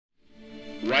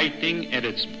Writing at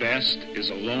its best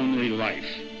is a lonely life.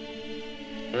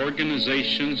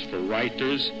 Organizations for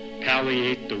writers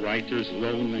palliate the writer's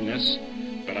loneliness,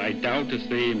 but I doubt if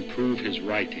they improve his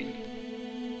writing.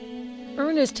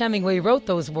 Ernest Hemingway wrote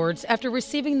those words after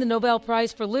receiving the Nobel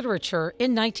Prize for Literature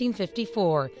in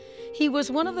 1954. He was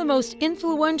one of the most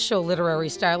influential literary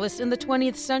stylists in the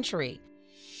 20th century.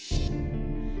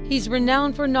 He's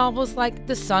renowned for novels like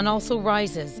The Sun Also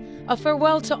Rises, A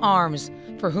Farewell to Arms,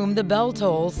 For Whom the Bell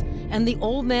Tolls, and The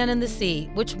Old Man and the Sea,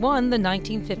 which won the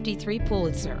 1953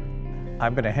 Pulitzer.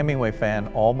 I've been a Hemingway fan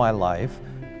all my life.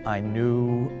 I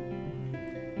knew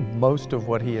most of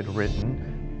what he had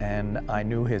written, and I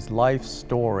knew his life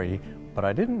story, but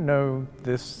I didn't know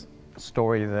this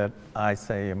story that I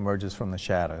say emerges from the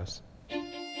shadows.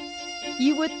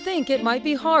 You would think it might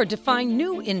be hard to find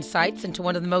new insights into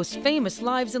one of the most famous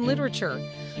lives in literature,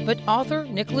 but author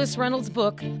Nicholas Reynolds'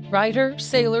 book, Writer,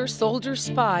 Sailor, Soldier,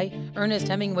 Spy, Ernest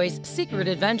Hemingway's Secret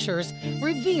Adventures,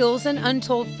 reveals an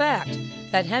untold fact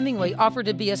that Hemingway offered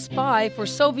to be a spy for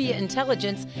Soviet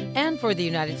intelligence and for the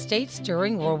United States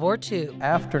during World War II.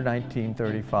 After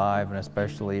 1935, and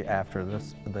especially after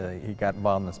he got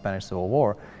involved in the Spanish Civil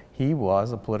War, he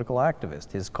was a political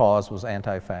activist. His cause was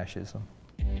anti-fascism.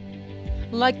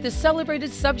 Like the celebrated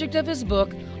subject of his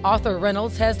book, author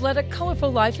Reynolds has led a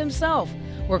colorful life himself,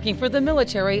 working for the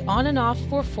military on and off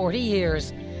for 40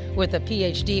 years. With a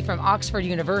PhD from Oxford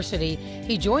University,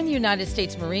 he joined the United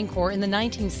States Marine Corps in the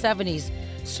 1970s,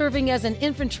 serving as an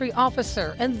infantry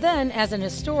officer and then as an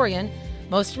historian,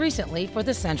 most recently for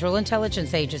the Central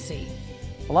Intelligence Agency.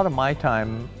 A lot of my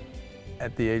time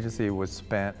at the agency was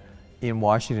spent in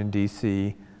Washington,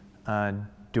 D.C.,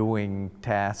 doing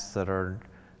tasks that are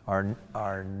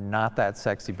not that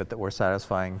sexy, but that were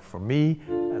satisfying for me,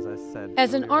 as I said.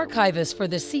 As an archivist for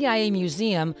the CIA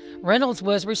Museum, Reynolds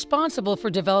was responsible for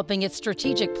developing its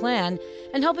strategic plan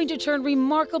and helping to turn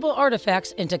remarkable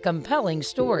artifacts into compelling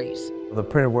stories. The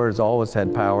printed word has always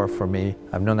had power for me.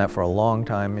 I've known that for a long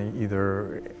time,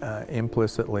 either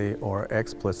implicitly or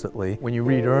explicitly. When you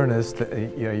read Ernest,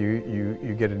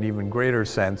 you get an even greater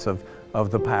sense of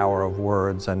the power of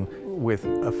words, and with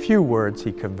a few words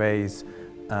he conveys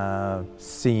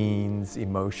scenes,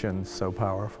 emotions so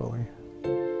powerfully.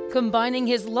 Combining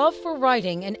his love for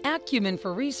writing and acumen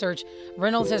for research,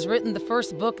 Reynolds has written the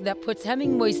first book that puts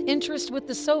Hemingway's interest with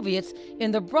the Soviets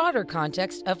in the broader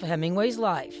context of Hemingway's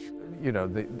life. You know,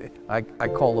 I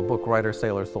call the book Writer,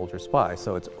 Sailor, Soldier, Spy,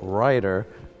 so it's writer,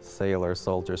 sailor,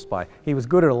 soldier, spy. He was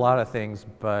good at a lot of things,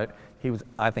 but he was,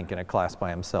 I think, in a class by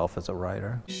himself as a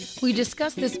writer. We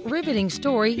discuss this riveting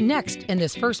story next in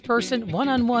this first-person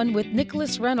one-on-one with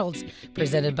Nicholas Reynolds,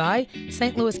 presented by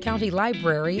St. Louis County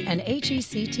Library and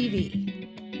HEC-TV.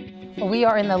 Well, we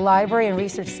are in the Library and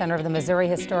Research Center of the Missouri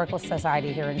Historical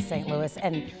Society here in St. Louis,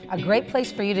 and a great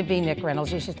place for you to be, Nick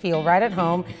Reynolds. You should feel right at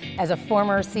home as a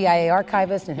former CIA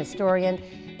archivist and historian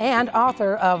and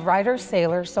author of Writer,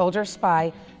 Sailor, Soldier,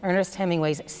 Spy, Ernest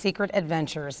Hemingway's Secret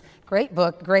Adventures. Great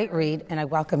book, great read, and I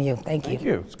welcome you. Thank you. Thank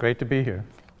you. It's great to be here.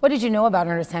 What did you know about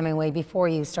Ernest Hemingway before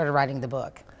you started writing the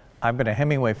book? I've been a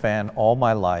Hemingway fan all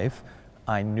my life.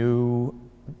 I knew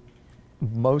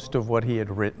most of what he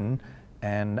had written,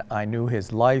 and I knew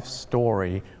his life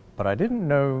story, but I didn't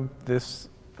know this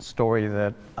story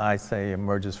that I say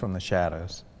emerges from the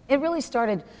shadows. It really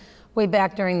started way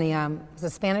back during the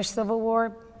Spanish Civil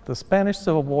War. The Spanish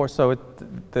Civil War, so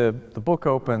the book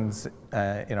opens in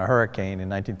a hurricane in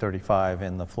 1935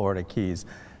 in the Florida Keys,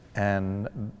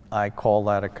 and I call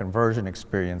that a conversion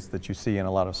experience that you see in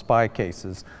a lot of spy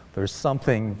cases. There's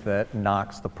something that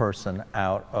knocks the person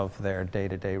out of their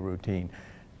day-to-day routine,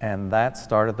 and that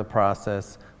started the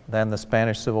process. Then the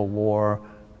Spanish Civil War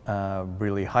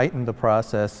really heightened the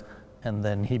process, and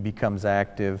then he becomes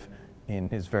active in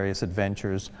his various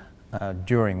adventures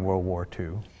during World War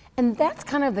II. And that's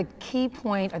kind of the key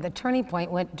point, or the turning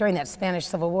point during that Spanish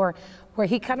Civil War, where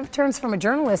he kind of turns from a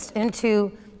journalist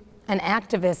into an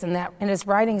activist, and his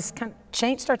writings kind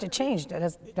of start to change,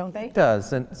 don't they? It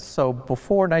does. And so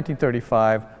before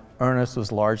 1935, Ernest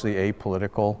was largely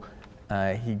apolitical.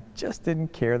 He just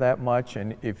didn't care that much,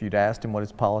 and if you'd asked him what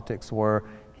his politics were,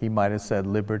 he might have said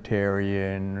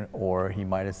libertarian, or he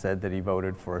might have said that he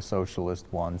voted for a socialist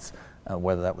once.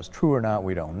 Whether that was true or not,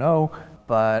 we don't know.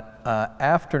 But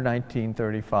after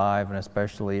 1935, and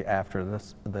especially after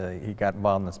he got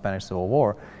involved in the Spanish Civil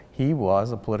War, he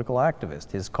was a political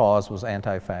activist. His cause was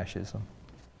anti-fascism.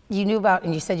 You knew about,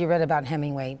 and you said you read about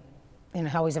Hemingway, and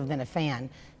always have been a fan.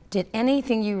 Did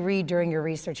anything you read during your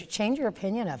research change your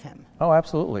opinion of him? Oh,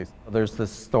 absolutely. There's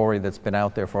this story that's been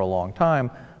out there for a long time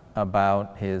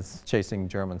about his chasing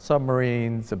German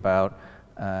submarines, about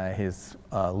his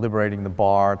Liberating the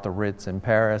Bar at the Ritz in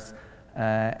Paris.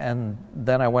 And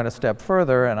then I went a step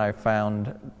further and I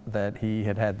found that he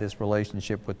had had this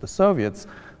relationship with the Soviets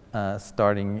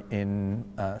starting in,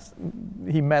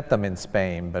 he met them in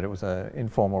Spain, but it was an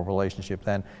informal relationship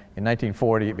then. In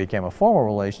 1940 it became a formal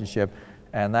relationship,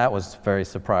 and that was very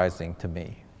surprising to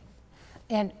me.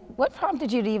 And what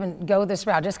prompted you to even go this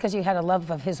route? Just because you had a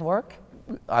love of his work?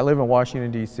 I live in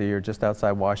Washington, D.C., or just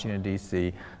outside Washington,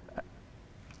 D.C.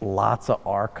 Lots of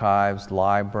archives,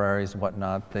 libraries,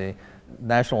 whatnot. The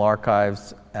National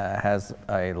Archives has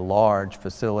a large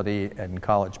facility in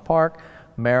College Park,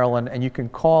 Maryland, and you can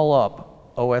call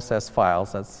up OSS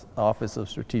files, that's Office of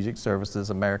Strategic Services,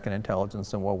 American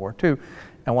Intelligence in World War II.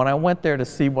 And when I went there to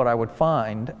see what I would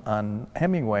find on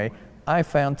Hemingway, I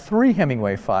found 3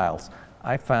 Hemingway files.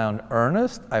 I found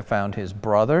Ernest, I found his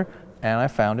brother, and I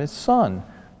found his son.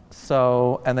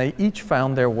 So, and they each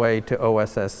found their way to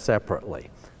OSS separately.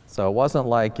 So it wasn't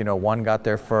like, you know, one got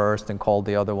there first and called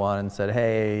the other one and said,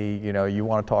 hey, you know, you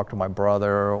want to talk to my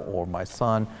brother or my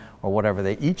son or whatever.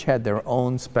 They each had their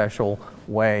own special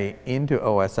way into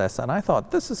OSS, and I thought,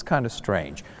 this is kind of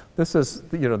strange. This is,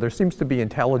 you know, there seems to be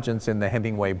intelligence in the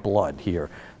Hemingway blood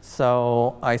here.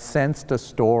 So I sensed a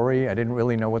story. I didn't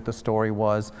really know what the story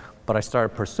was, but I started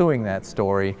pursuing that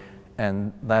story,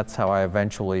 and that's how I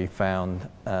eventually found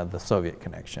the Soviet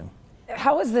connection.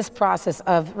 How was this process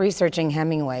of researching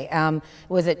Hemingway?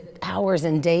 Was it hours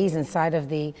and days inside of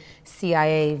the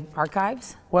CIA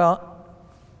archives? Well,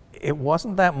 it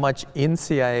wasn't that much in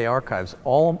CIA archives.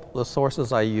 All the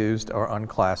sources I used are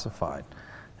unclassified.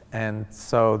 And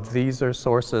so these are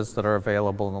sources that are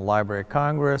available in the Library of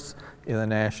Congress, in the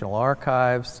National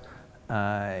Archives,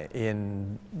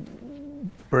 in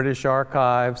British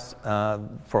archives.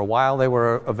 For a while they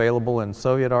were available in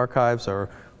Soviet archives or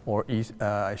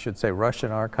I should say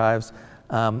Russian archives.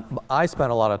 I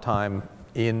spent a lot of time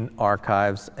in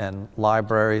archives and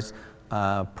libraries.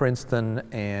 Princeton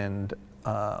and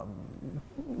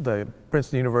the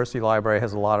Princeton University Library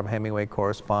has a lot of Hemingway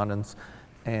correspondence,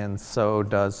 and so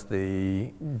does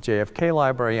the JFK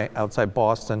Library outside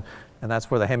Boston, and that's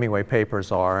where the Hemingway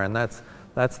papers are, and that's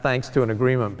thanks to an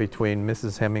agreement between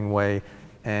Mrs. Hemingway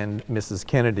and Mrs.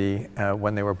 Kennedy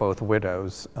when they were both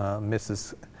widows.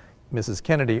 Mrs.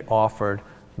 Kennedy offered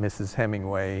Mrs.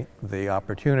 Hemingway the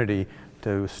opportunity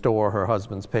to store her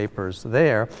husband's papers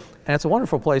there. And it's a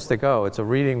wonderful place to go. It's a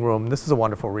reading room. This is a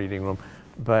wonderful reading room,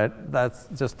 but that's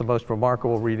just the most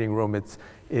remarkable reading room.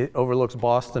 It overlooks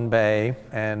Boston Bay,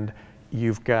 and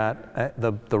you've got,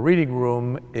 the reading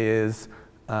room is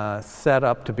set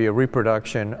up to be a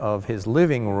reproduction of his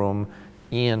living room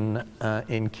in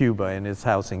Cuba, in his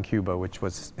house in Cuba, which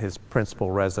was his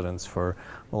principal residence for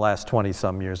the last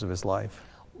 20-some years of his life.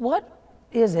 What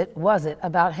was it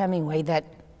about Hemingway that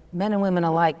men and women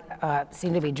alike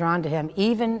seem to be drawn to him,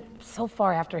 even so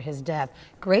far after his death?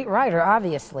 Great writer,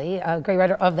 obviously, a great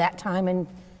writer of that time and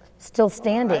still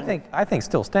standing. I think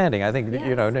still standing. I think, yes.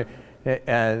 You know,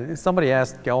 somebody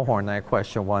asked Gellhorn that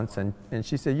question once, and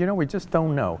she said, you know, we just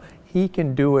don't know. He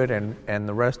can do it, and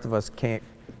the rest of us can't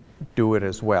do it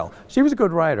as well. She was a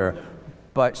good writer,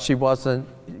 but she wasn't,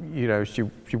 you know, she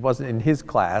wasn't in his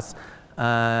class.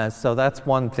 So that's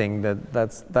one thing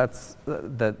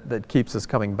that keeps us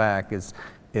coming back is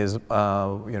you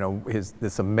know,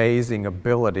 this amazing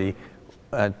ability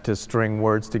to string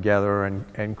words together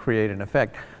and create an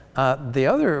effect. The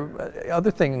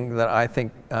other thing that I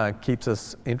think keeps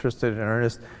us interested in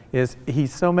Ernest is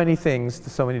he's so many things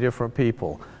to so many different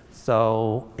people.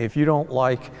 So if you don't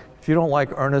like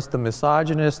Ernest the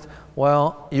misogynist,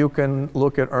 well, you can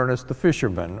look at Ernest the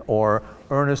fisherman, or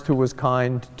Ernest who was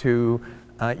kind to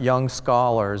young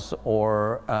scholars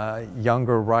or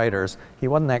younger writers. He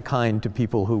wasn't that kind to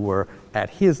people who were at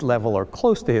his level or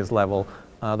close to his level.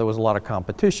 There was a lot of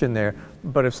competition there.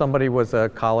 But if somebody was a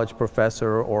college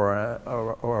professor or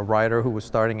a writer who was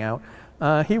starting out,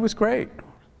 he was great.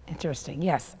 Interesting.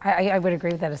 Yes, I would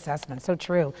agree with that assessment. So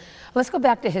true. Let's go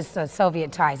back to his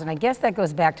Soviet ties, and I guess that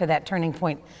goes back to that turning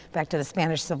point, back to the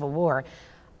Spanish Civil War.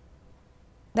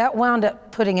 That wound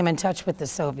up putting him in touch with the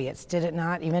Soviets, did it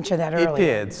not? You mentioned that earlier. It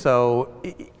did. So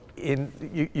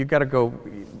you got to go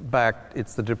back.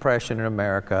 It's the Depression in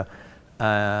America.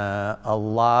 A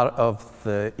lot of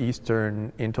the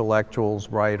Eastern intellectuals,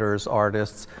 writers,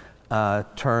 artists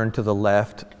turn to the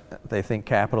left. They think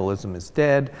capitalism is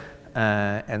dead.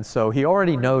 And so he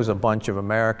already knows a bunch of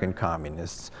American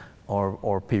communists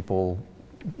or people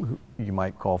who you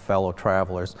might call fellow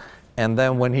travelers. And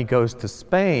then when he goes to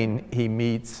Spain, he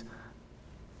meets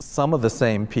some of the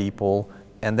same people,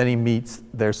 and then he meets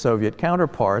their Soviet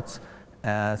counterparts.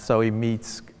 So he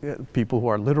meets people who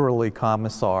are literally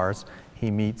commissars.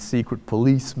 He meets secret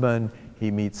policemen.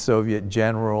 He meets Soviet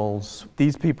generals.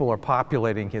 These people are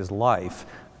populating his life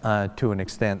to an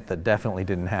extent that definitely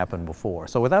didn't happen before.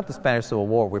 So without the Spanish Civil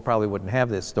War, we probably wouldn't have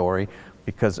this story,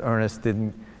 because Ernest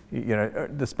didn't,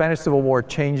 the Spanish Civil War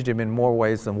changed him in more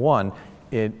ways than one.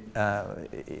 It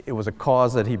was a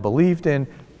cause that he believed in,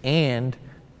 and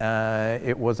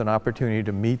it was an opportunity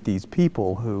to meet these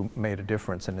people who made a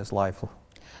difference in his life.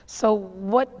 So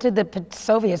what did the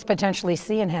Soviets potentially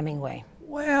see in Hemingway?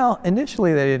 Well,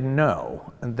 initially they didn't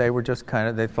know, and they were just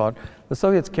they thought the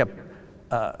Soviets kept,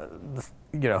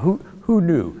 who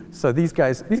knew? So these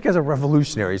guys are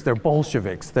revolutionaries. They're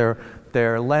Bolsheviks. They're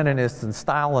Leninists and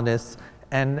Stalinists,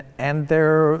 and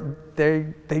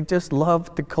they just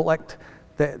love to collect.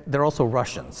 They're also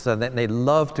Russians, so they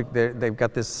love to. They've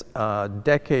got this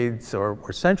decades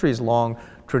or centuries long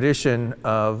tradition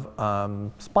of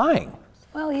spying.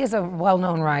 Well, he is a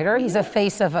well-known writer. He's a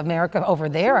face of America over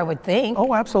there, I would think.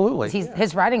 Oh, absolutely.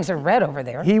 His writings are read over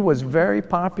there. He was very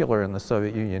popular in the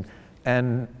Soviet Union,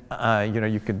 and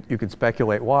you could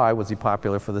speculate why. Was he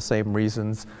popular for the same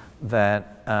reasons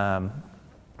that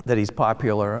that he's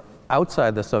popular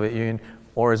outside the Soviet Union,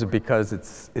 or is it because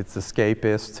it's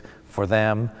escapist for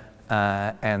them?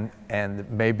 And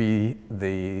maybe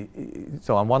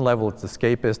so on one level it's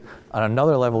escapist. On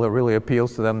another level, it really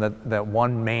appeals to them that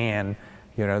one man.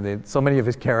 So many of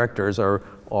his characters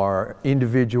are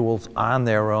individuals on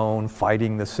their own,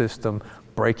 fighting the system,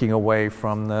 breaking away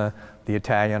from the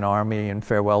Italian army in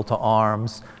Farewell to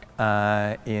Arms,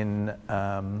 in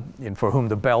For Whom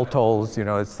the Bell Tolls.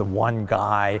 It's the one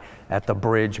guy at the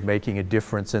bridge making a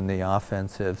difference in the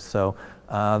offensive. So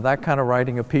that kind of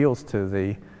writing appeals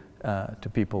to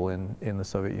people in the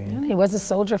Soviet Union. He was a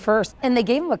soldier first. And they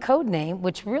gave him a code name,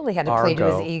 which really had to play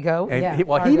to his ego. He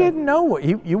didn't know.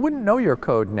 You wouldn't know your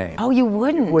code name. Oh, you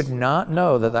wouldn't? You would not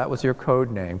know that was your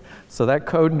code name. So that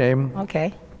code name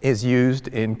is used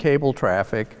in cable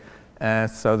traffic,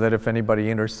 so that if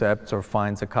anybody intercepts or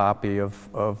finds a copy of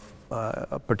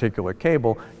a particular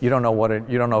cable, you don't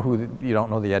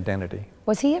know the identity.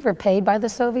 Was he ever paid by the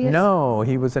Soviets? No,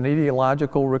 he was an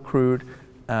ideological recruit.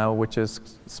 Which is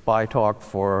spy talk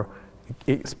for,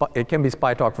 it can be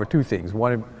spy talk for two things.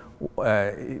 One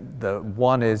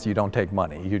is you don't take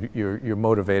money. You're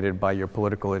motivated by your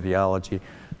political ideology.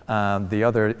 The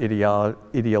other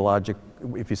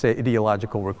if you say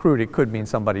ideological recruit, it could mean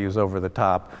somebody who's over the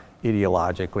top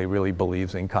ideologically, really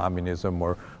believes in communism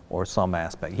or some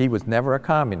aspect. He was never a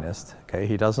communist. Okay,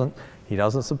 he doesn't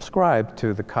subscribe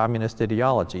to the communist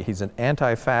ideology. He's an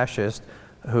anti-fascist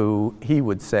who he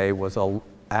would say was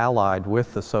allied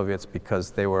with the Soviets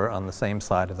because they were on the same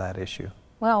side of that issue.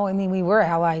 Well, I mean, we were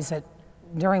allies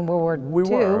during World War II. We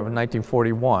were in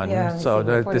 1941. Yeah, so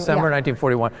December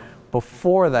 1941.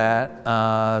 Before that,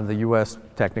 the U.S.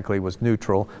 technically was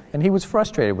neutral, and he was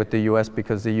frustrated with the U.S.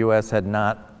 because the U.S. had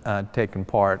not taken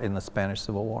part in the Spanish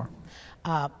Civil War.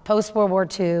 Post-World War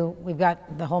II, we've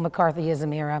got the whole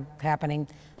McCarthyism era happening.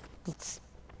 It's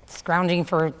scrounging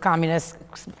for communist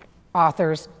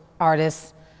authors,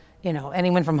 artists,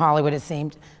 anyone from Hollywood, it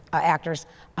seemed, actors,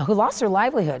 who lost their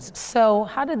livelihoods. So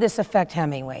how did this affect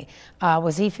Hemingway?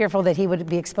 Was he fearful that he would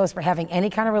be exposed for having any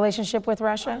kind of relationship with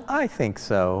Russia? I think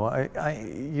so.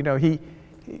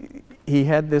 He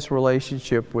had this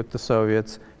relationship with the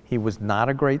Soviets. He was not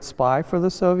a great spy for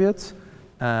the Soviets,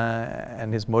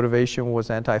 and his motivation was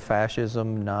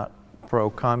anti-fascism, not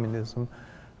pro-communism.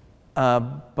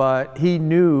 But he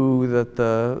knew that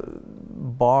the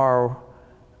bar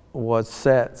was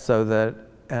set so that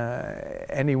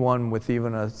anyone with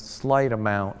even a slight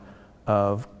amount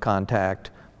of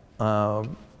contact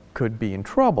could be in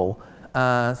trouble.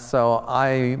 So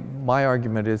my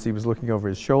argument is he was looking over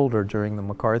his shoulder during the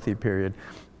McCarthy period,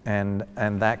 and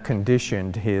that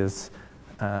conditioned his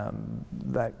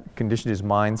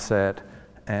mindset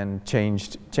and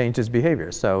changed his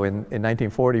behavior. So in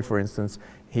 1940, for instance,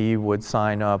 he would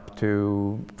sign up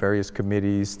to various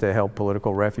committees to help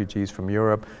political refugees from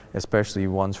Europe, especially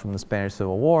ones from the Spanish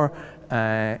Civil War.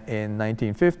 In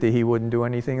 1950, he wouldn't do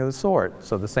anything of the sort.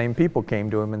 So the same people came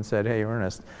to him and said, "Hey,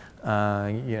 Ernest,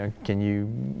 can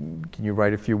you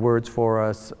write a few words for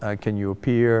us? Can you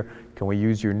appear? Can we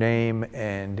use your name?"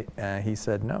 And he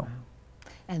said no.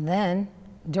 And then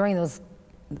during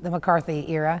the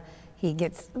McCarthy era, he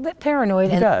gets a bit paranoid.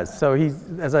 He does. So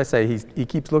as I say, he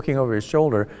keeps looking over his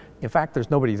shoulder. In fact, there's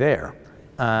nobody there.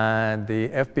 The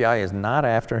FBI is not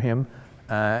after him.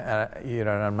 And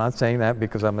I'm not saying that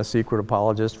because I'm a secret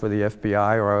apologist for the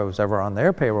FBI or I was ever on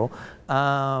their payroll.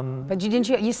 But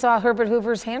you saw Herbert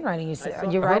Hoover's handwriting. You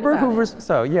write Herbert about Hoover's.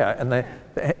 So yeah, and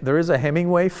there is a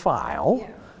Hemingway file.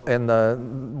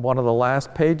 In one of the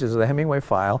last pages of the Hemingway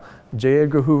file, J.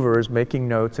 Edgar Hoover is making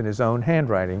notes in his own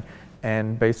handwriting,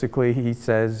 and basically he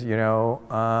says, you know,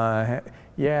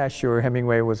 yeah, sure,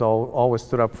 Hemingway was always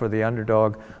stood up for the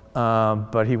underdog,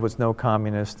 but he was no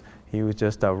communist. He was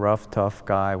just a rough, tough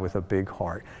guy with a big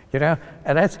heart, you know.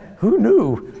 And that's, who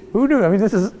knew? Who knew? I mean,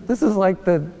 this is like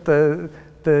the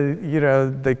you know,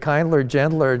 the kindler,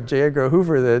 gentler J. Edgar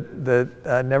Hoover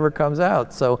that never comes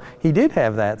out. So he did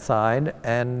have that side,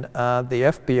 and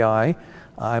the FBI,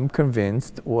 I'm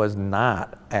convinced, was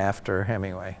not after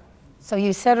Hemingway. So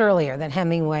you said earlier that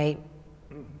Hemingway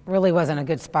really wasn't a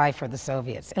good spy for the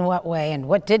Soviets. In what way, and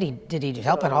what did he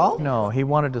help at all? No, he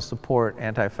wanted to support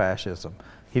anti-fascism.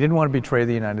 He didn't want to betray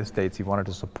the United States. He wanted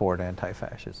to support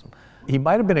anti-fascism. He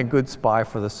might have been a good spy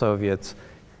for the Soviets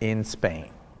in Spain,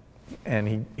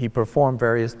 and he performed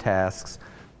various tasks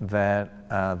that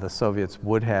the Soviets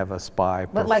would have a spy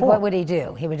perform. But like, what would he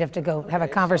do? He would have to go have a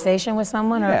conversation with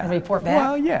someone, or report back?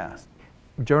 Well, yeah.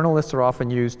 Journalists are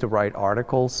often used to write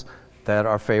articles that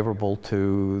are favorable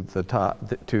to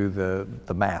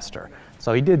the master.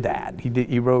 So he did that.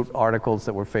 He wrote articles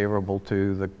that were favorable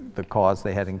to the cause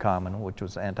they had in common, which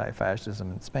was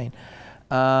anti-fascism in Spain.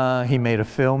 He made a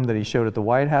film that he showed at the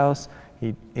White House.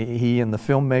 He and the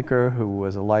filmmaker, who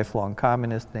was a lifelong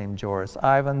communist named Joris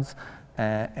Ivans,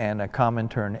 and a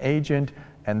Comintern agent,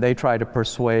 and they tried to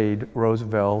persuade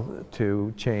Roosevelt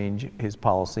to change his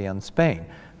policy on Spain.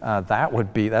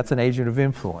 That's an agent of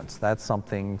influence. That's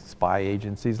something spy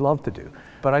agencies love to do.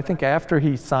 But I think after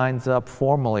he signs up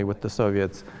formally with the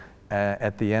Soviets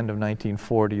at the end of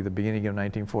 1940, the beginning of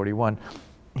 1941,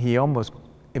 he almost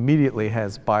immediately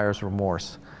has buyer's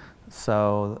remorse.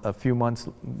 So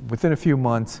within a few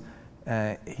months,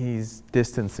 he's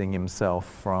distancing himself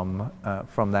from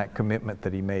that commitment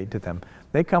that he made to them.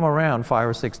 They come around 5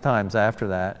 or 6 times after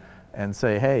that and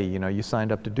say, hey, you know, you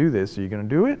signed up to do this, are you going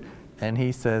to do it? And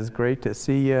he says, great to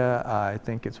see you. I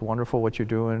think it's wonderful what you're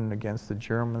doing against the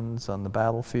Germans on the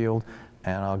battlefield,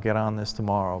 and I'll get on this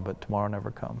tomorrow, but tomorrow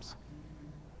never comes.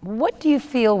 What do you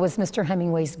feel was Mr.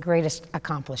 Hemingway's greatest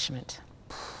accomplishment?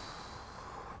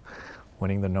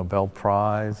 Winning the Nobel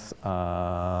Prize.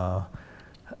 No,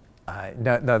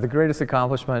 the greatest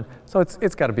accomplishment, so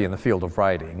it's got to be in the field of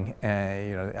writing. You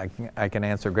know, I can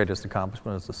answer greatest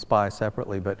accomplishment as a spy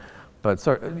separately, but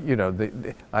you know,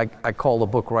 I call the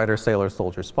book Writer, Sailor,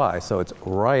 Soldier, Spy. So it's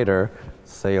writer,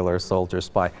 sailor, soldier,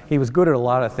 spy. He was good at a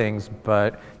lot of things,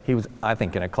 but he was, I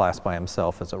think, in a class by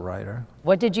himself as a writer.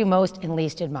 What did you most and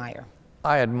least admire?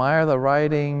 I admire the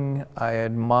writing. I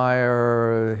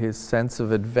admire his sense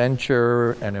of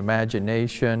adventure and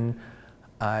imagination.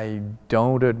 I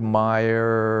don't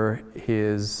admire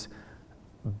his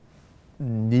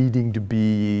needing to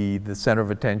be the center of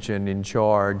attention, in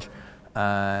charge.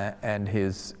 And he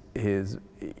was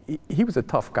a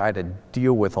tough guy to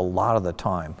deal with a lot of the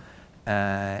time,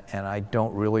 and I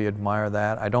don't really admire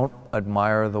that. I don't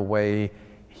admire the way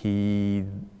he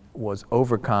was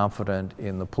overconfident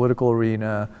in the political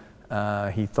arena.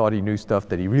 He thought he knew stuff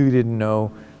that he really didn't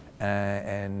know,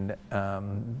 and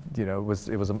you know,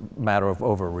 it was a matter of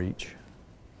overreach.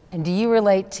 And do you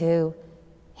relate to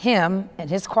him and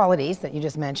his qualities that you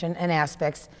just mentioned and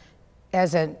aspects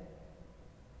as and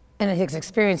his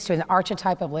experience to an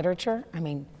archetype of literature? I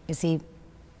mean, is he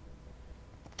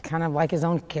kind of like his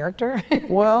own character?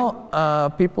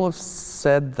 Well, people have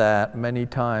said that many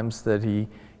times, that he,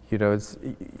 you know,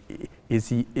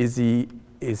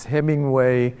 is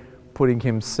Hemingway putting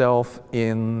himself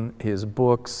in his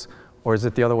books, or is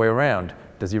it the other way around?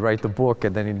 Does he write the book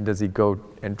and then does he go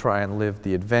and try and live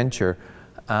the adventure?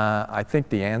 I think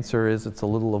the answer is it's a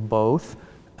little of both.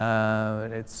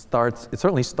 It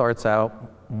certainly starts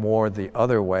out more the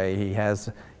other way. He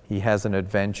has an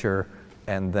adventure,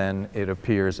 and then it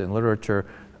appears in literature.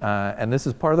 And this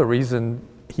is part of the reason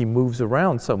he moves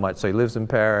around so much. So he lives in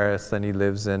Paris, then he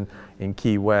lives in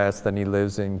Key West, then he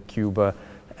lives in Cuba.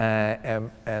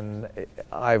 And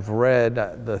I've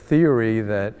read the theory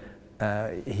that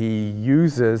he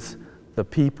uses the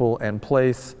people and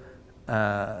place.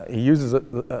 He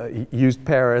used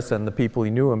Paris and the people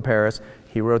he knew in Paris.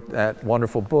 He wrote that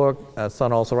wonderful book,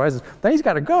 Sun Also Rises. Then he's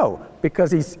got to go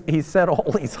because he's said all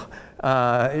these,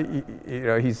 you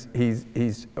know,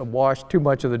 he's washed too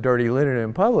much of the dirty linen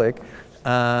in public,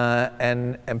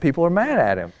 and people are mad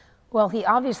at him. Well, he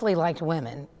obviously liked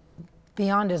women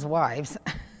beyond his wives.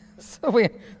 So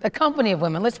the company of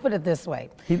women. Let's put it this way.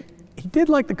 He did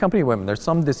like the company of women. There's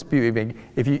some dispute. I mean,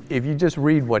 if you just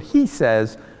read what he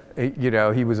says, you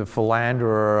know, he was a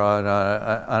philanderer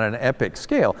on an epic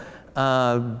scale.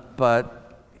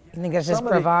 But You think that's just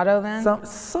bravado then?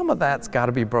 Some of that's got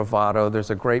to be bravado. There's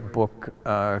a great book,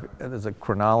 there's a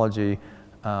chronology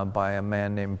by a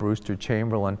man named Brewster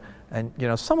Chamberlain, and you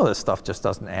know, some of this stuff just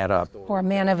doesn't add up. Or a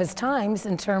man of his times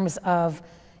in terms of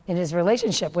in his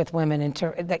relationship with women,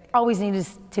 that always needed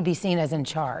to be seen as in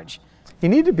charge. He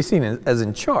needed to be seen as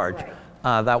in charge.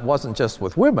 Right. That wasn't just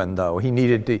with women, though. He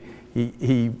needed to.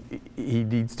 He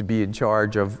needs to be in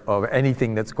charge of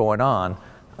anything that's going on,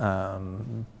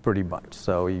 pretty much.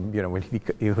 So you know,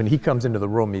 when he comes into the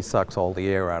room, he sucks all the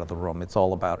air out of the room. It's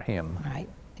all about him. Right.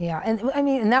 Yeah, and I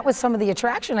mean, and that was some of the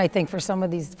attraction, I think, for some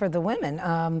of these, for the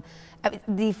women.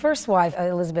 The first wife,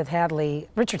 Elizabeth Hadley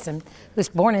Richardson, who's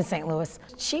born in St. Louis,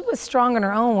 she was strong in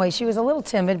her own way. She was a little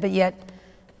timid, but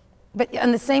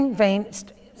in the same vein,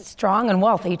 strong and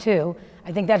wealthy too.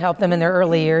 I think that helped them in their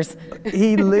early years.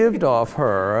 He lived off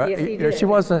her. Yes, he did. She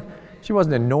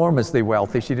wasn't enormously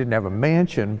wealthy. She didn't have a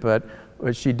mansion, but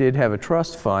she did have a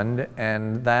trust fund,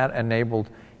 and that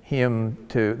enabled them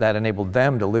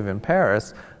to live in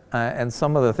Paris. And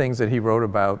some of the things that he wrote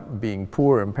about being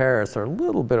poor in Paris are a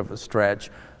little bit of a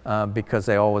stretch because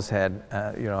they always had,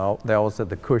 they always had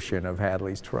the cushion of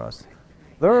Hadley's trust.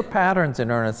 There are patterns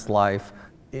in Ernest's life.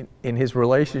 In his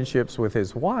relationships with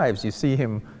his wives, you see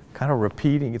him kind of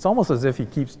repeating. It's almost as if he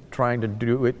keeps trying to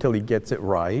do it till he gets it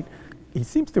right. He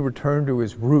seems to return to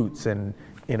his roots in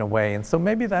a way, and so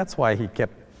maybe that's why he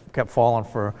kept falling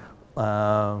for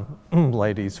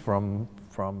ladies from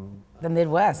the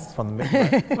Midwest. From the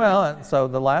Midwest. Well, so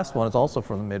the last one is also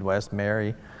from the Midwest.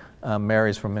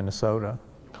 Mary's from Minnesota.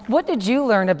 What did you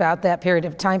learn about that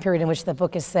time period in which the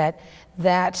book is set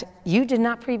that you did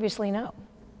not previously know?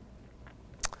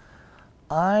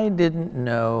 I didn't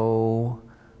know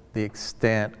the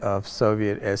extent of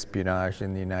Soviet espionage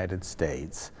in the United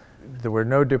States. There were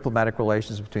no diplomatic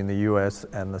relations between the U.S.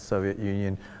 and the Soviet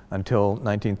Union until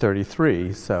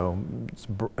 1933, so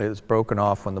it's broken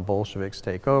off when the Bolsheviks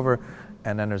take over,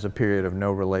 and then there's a period of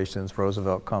no relations.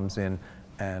 Roosevelt comes in,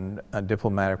 and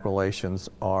diplomatic relations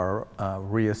are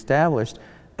reestablished,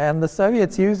 and the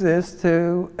Soviets use this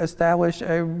to establish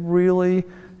a really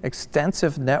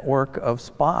extensive network of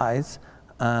spies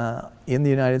in the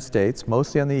United States,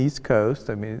 mostly on the East Coast,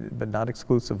 but not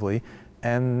exclusively,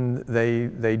 and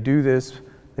they do this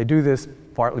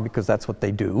partly because that's what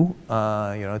they do,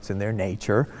 it's in their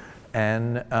nature,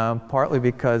 and partly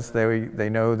because they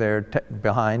know they're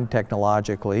behind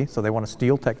technologically, so they want to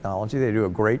steal technology. They do a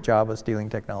great job of stealing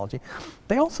technology.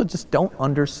 They also just don't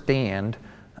understand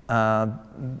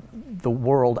the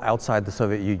world outside the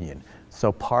Soviet Union.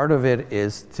 So part of it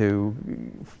is to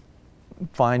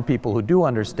find people who do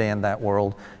understand that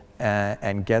world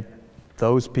and get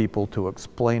those people to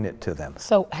explain it to them.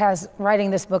 So has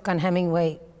writing this book on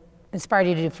Hemingway inspired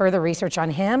you to do further research on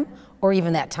him or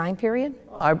even that time period?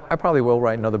 I probably will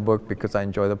write another book because I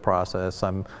enjoy the process.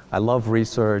 I love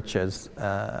research,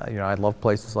 I love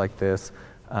places like this.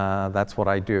 That's what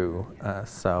I do.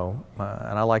 And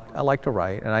I like to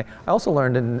write. And I also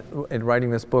learned in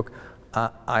writing this book,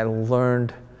 I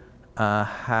learned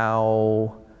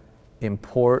how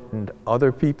important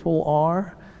other people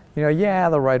are.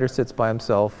 The writer sits by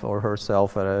himself or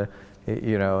herself at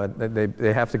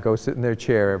they have to go sit in their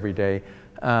chair every day,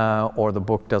 or the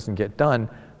book doesn't get done.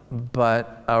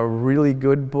 But a really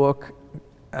good book,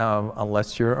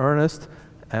 unless you're Ernest,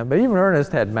 but even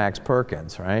Ernest had Max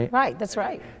Perkins, right? Right, that's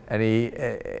right. And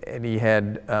he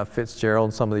had Fitzgerald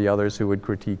and some of the others who would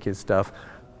critique his stuff.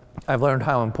 I've learned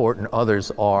how important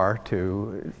others are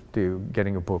to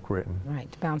getting a book written.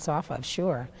 Right, to bounce off of,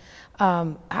 sure.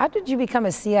 How did you become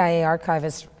a CIA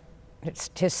archivist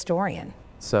historian?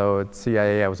 So at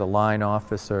CIA, I was a line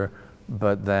officer,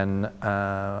 but then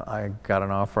I got an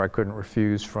offer I couldn't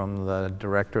refuse from the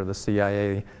director of the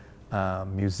CIA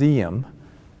museum,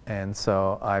 and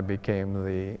so I became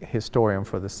the historian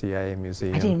for the CIA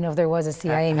museum. I didn't even know there was a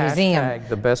CIA museum.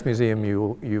 The best museum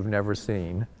you've never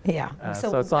seen. Yeah.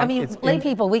 So it's on, lay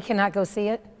people, we cannot go see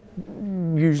it?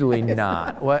 Usually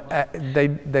not. Well,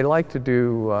 they like to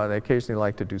do, they occasionally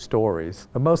like to do stories,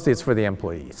 but mostly it's for the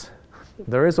employees.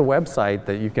 There is a website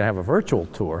that you can have a virtual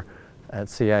tour at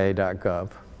cia.gov.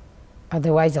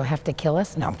 Otherwise they'll have to kill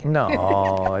us? No, I'm kidding.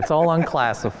 No, it's all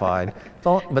unclassified.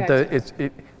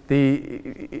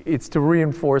 It's to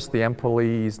reinforce the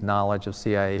employees' knowledge of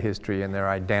CIA history and their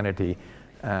identity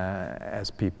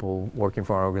as people working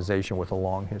for an organization with a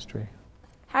long history.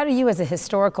 How do you, as a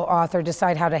historical author,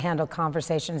 decide how to handle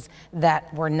conversations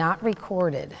that were not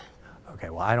recorded? Okay,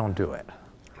 well, I don't do it.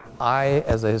 I,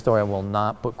 as a historian, will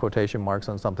not put quotation marks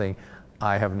on something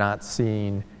I have not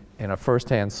seen in a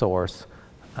first-hand source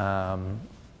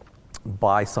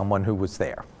by someone who was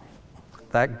there.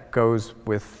 that goes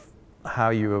with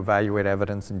how you evaluate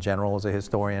evidence in general as a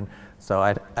historian. So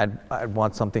I'd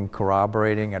want something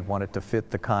corroborating. I'd want it to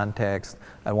fit the context.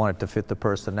 I want it to fit the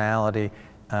personality.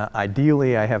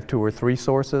 Ideally, I have 2 or 3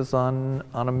 sources on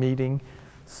a meeting.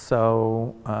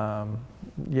 So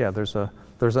yeah, there's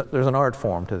an art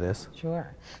form to this.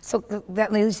 Sure. So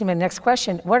that leads me to my next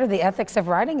question. What are the ethics of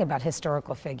writing about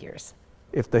historical figures?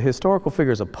 If the historical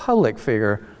figure is a public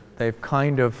figure, they've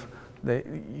kind of,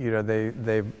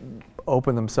 they've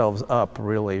opened themselves up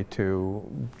really to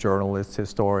journalists,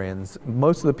 historians.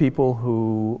 Most of the people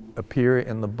who appear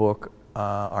in the book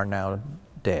are now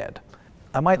dead.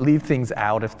 I might leave things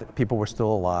out if the people were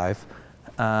still alive.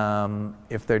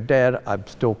 If they're dead, I'm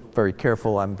still very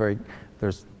careful.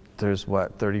 There's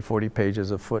what, 30, 40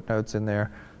 pages of footnotes in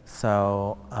there.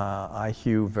 So I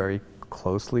hew very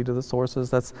closely to the sources.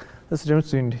 That's the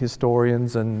difference between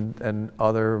historians and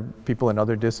other people in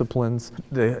other disciplines.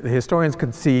 The historian's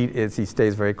conceit is he or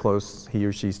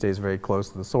she stays very close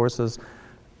to the sources.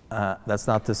 That's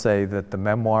not to say that the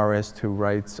memoirist who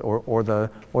writes, or the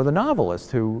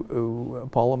novelist who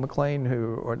Paula McLean,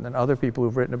 and other people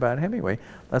who've written about Hemingway,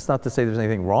 that's not to say there's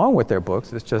anything wrong with their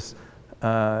books. It's just,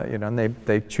 and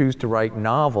they choose to write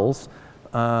novels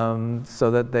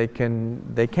so that they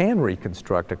can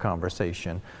reconstruct a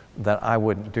conversation that I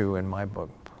wouldn't do in my book.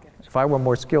 If I were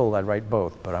more skilled, I'd write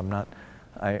both, but I'm not.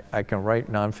 I can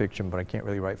write nonfiction, but I can't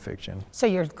really write fiction. So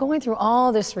you're going through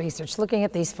all this research, looking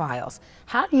at these files.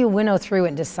 How do you winnow through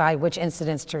and decide which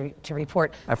incidents to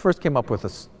report? I first came up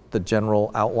with the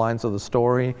general outlines of the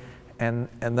story, and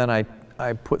then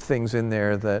I put things in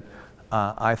there that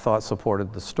I thought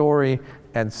supported the story,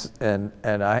 and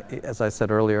as I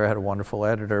said earlier, I had a wonderful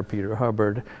editor, Peter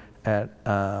Hubbard, at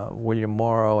William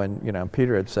Morrow, and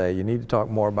Peter would say, you need to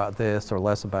talk more about this or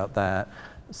less about that.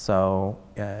 So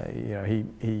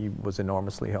he was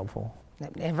enormously helpful.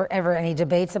 Ever any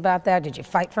debates about that? Did you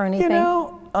fight for anything?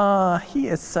 He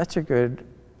is such a good.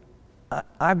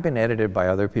 I've been edited by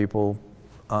other people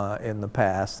in the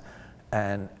past,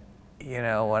 and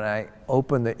when I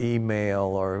open the email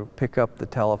or pick up the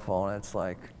telephone, it's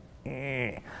like,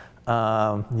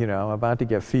 I'm about to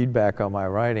get feedback on my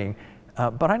writing.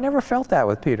 But I never felt that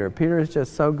with Peter. Peter is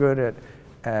just so good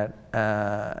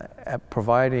at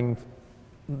providing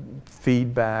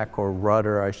feedback, or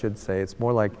rudder, I should say. It's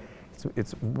more like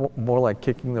more like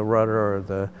kicking the rudder,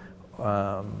 or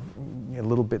a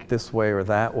little bit this way or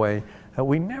that way.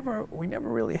 We never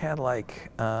really had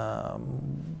like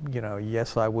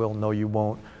yes I will, no you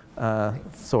won't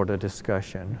sort of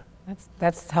discussion.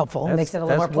 That's helpful. Makes it a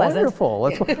little more pleasant. That's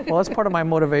wonderful. That's part of my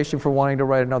motivation for wanting to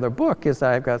write another book, is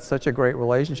that I've got such a great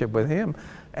relationship with him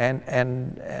and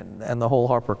the whole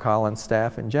HarperCollins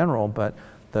staff in general. But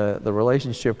the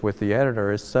relationship with the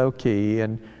editor is so key,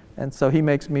 and so he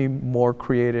makes me more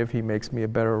creative. He makes me a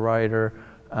better writer.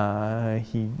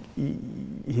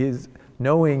 His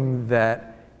knowing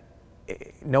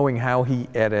how he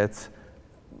edits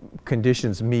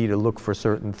conditions me to look for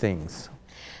certain things.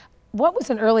 What was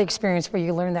an early experience where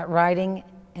you learned that writing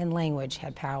and language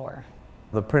had power?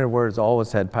 The printed word has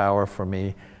always had power for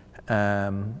me,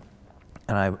 and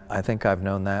I think I've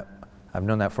known that. I've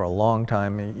known that for a long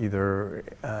time, either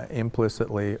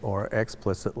implicitly or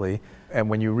explicitly. And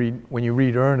when you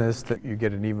read Ernest, you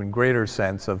get an even greater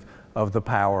sense of the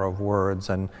power of words.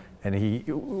 And he,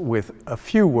 with a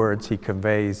few words, he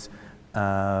conveys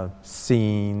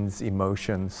scenes,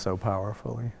 emotions so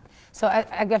powerfully. So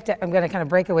I'm going to kind of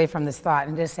break away from this thought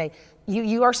and just say,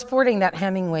 you are sporting that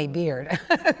Hemingway beard.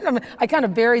 I kind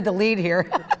of buried the lead here.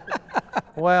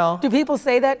 Well, do people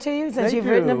say that to you since you've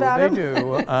written about him? They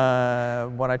do.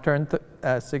 When I turned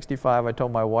 65, I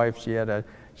told my wife she had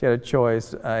a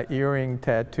choice: earring,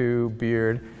 tattoo,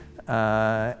 beard,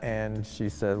 and she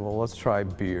said, "Well, let's try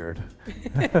beard."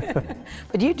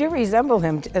 But you do resemble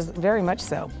him very much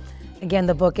so. Again,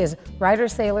 the book is Writer,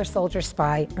 Sailor, Soldier,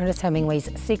 Spy, Ernest Hemingway's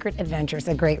Secret Adventures.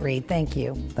 A great read. Thank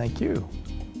you. Thank you.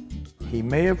 He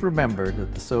may have remembered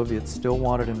that the Soviets still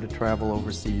wanted him to travel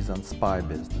overseas on spy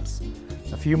business.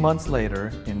 A few months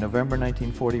later, in November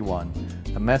 1941,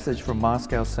 a message from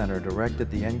Moscow Center directed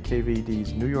the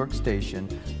NKVD's New York station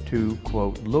to,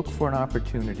 quote, look for an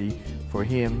opportunity for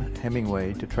him,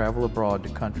 Hemingway, to travel abroad to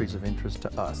countries of interest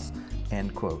to us,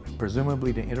 end quote,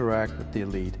 presumably to interact with the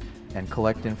elite and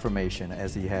collect information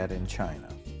as he had in China.